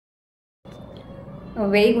A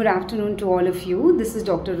very good afternoon to all of you. This is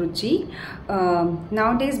Dr. Ruchi.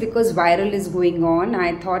 Nowadays, because viral is going on,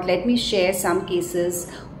 I thought let me share some cases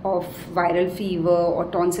of viral fever or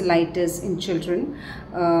tonsillitis in children.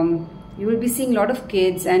 You will be seeing a lot of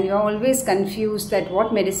kids and you're always confused that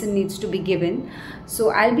what medicine needs to be given.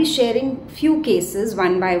 So I'll be sharing few cases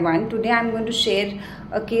one by one. Today I'm going to share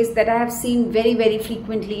a case that I have seen very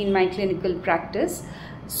frequently in my clinical practice.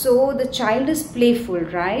 So the child is playful,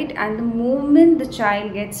 right? And the moment the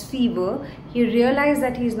child gets fever, he realizes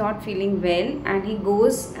that he is not feeling well and he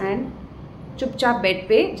goes and चुपचाप bed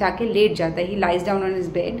पे जाके late जाता है. He lies down on his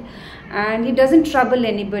bed and he doesn't trouble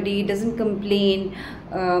anybody, he doesn't complain,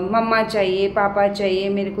 मम्मा चाहिए, पापा चाहिए,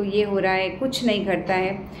 मेरे को ये हो रहा है, कुछ नहीं करता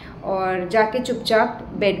है और जाके चुपचाप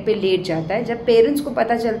बेड पे लेट जाता है. जब पेरेंट्स को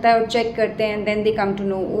पता चलता है और चेक करते हैं, then they come to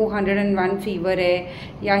know O 101 fever है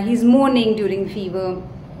या he is morning during fever,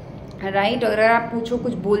 right. और अगर आप पूछो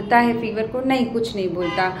कुछ बोलता है फीवर को, नहीं कुछ नहीं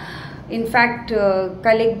बोलता. इनफैक्ट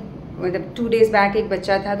कल एक मतलब 2 days बैक एक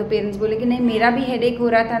बच्चा था तो पेरेंट्स बोले कि नहीं मेरा भी हेडेक हो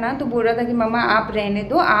रहा था ना, तो बोल रहा था कि मम्मा आप रहने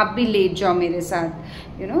दो, आप भी लेट जाओ मेरे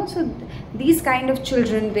साथ, you know. So these kind of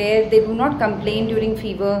children where they do not complain during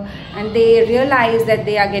fever and they realize that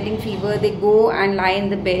they are getting fever, they go and lie in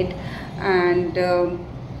the bed and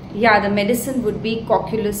yeah, the medicine would be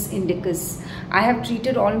Cocculus Indicus. I have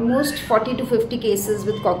treated almost 40 to 50 cases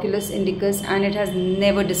with Cocculus Indicus and it has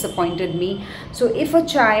never disappointed me. So if a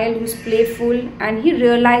child who's playful and he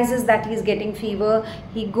realizes that he's getting fever,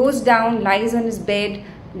 he goes down, lies on his bed,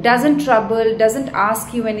 doesn't trouble, doesn't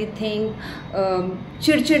ask you anything,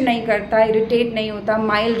 चिड़चिड़ नहीं करता, irritate नहीं होता,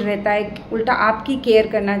 mild रहता है, उल्टा आपकी care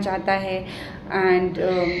करना चाहता है. एंड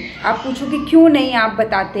आप पूछो कि क्यों नहीं आप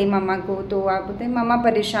बताते मम्मा को, तो आप बोलते हैं मम्मा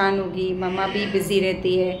परेशान होगी, मम्मा भी बिजी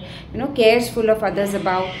रहती है, you know, केयर्सफुल of others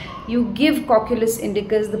about. You give Cocculus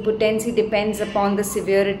Indicus. The potency depends upon the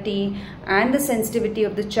severity and the sensitivity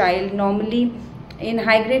of the child. Normally in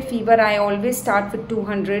high grade fever I always start with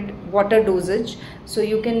 200 water dosage, so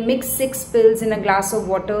you can mix 6 pills in a glass of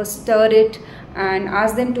water, stir it and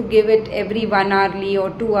ask them to give it every 1 hourly or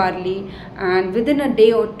 2 hourly, and within a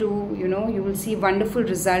day or two, you know, you will see wonderful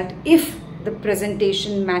result if the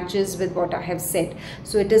presentation matches with what I have said.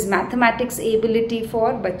 So it is mathematics ability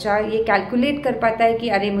for बच्चा ये calculate कर पाता है कि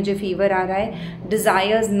अरे मुझे fever आ रहा है,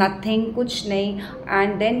 desires nothing, कुछ नहीं,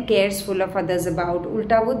 and then cares full of others about.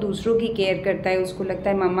 उल्टा वो दूसरों की care करता है, उसको लगता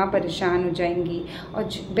है मम्मा परेशान हो जाएंगी और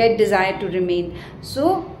bed desire to remain.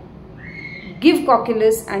 So give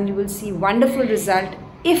Cocculus and you will see wonderful result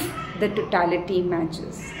if the totality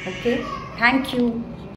matches. Okay, thank you.